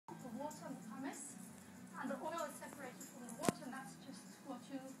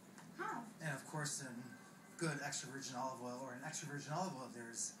good extra virgin olive oil, or in extra virgin olive oil,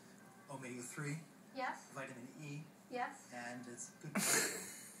 there's omega-3, yes, vitamin E, yes, and it's good cholesterol.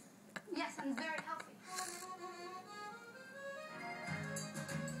 yes, and very healthy.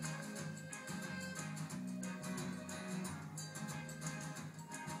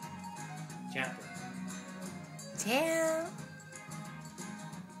 Chapel. Damn.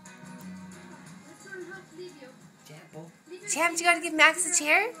 Chapel. Champ, do you gotta give Max a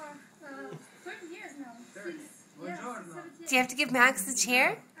chair? 30 years now. 30. Do you have to give Max the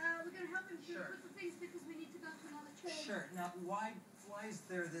chair? We're going to help him to put the things because we need to go to another chair. Sure. Now, why is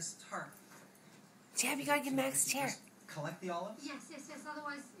there this tarp? Champ, you gotta give Max a chair. Just collect the olives? Yes.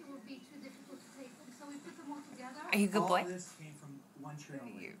 Otherwise, it would be too difficult to take them. So we put them all together. Are you a good boy? All this came from one tree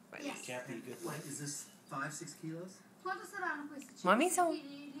only. Yes. Champ, you good boy. Like, is this 5-6 kilos? Quanto saranno questi? Mommy, so-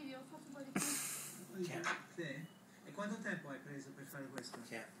 Livio, forse un po' di più. Sì. E quanto tempo hai preso per fare questo?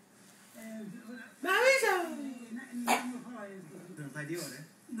 Champ. Mommy, so. Un paio di ore?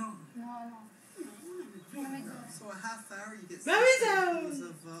 No. So a half hour you get 6 Mommy, kilos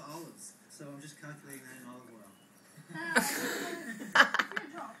of olives. So I'm just calculating that in olive oil.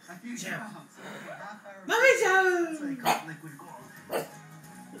 A few drops. So a half hour. Mommy, so. That's what they call liquid gold.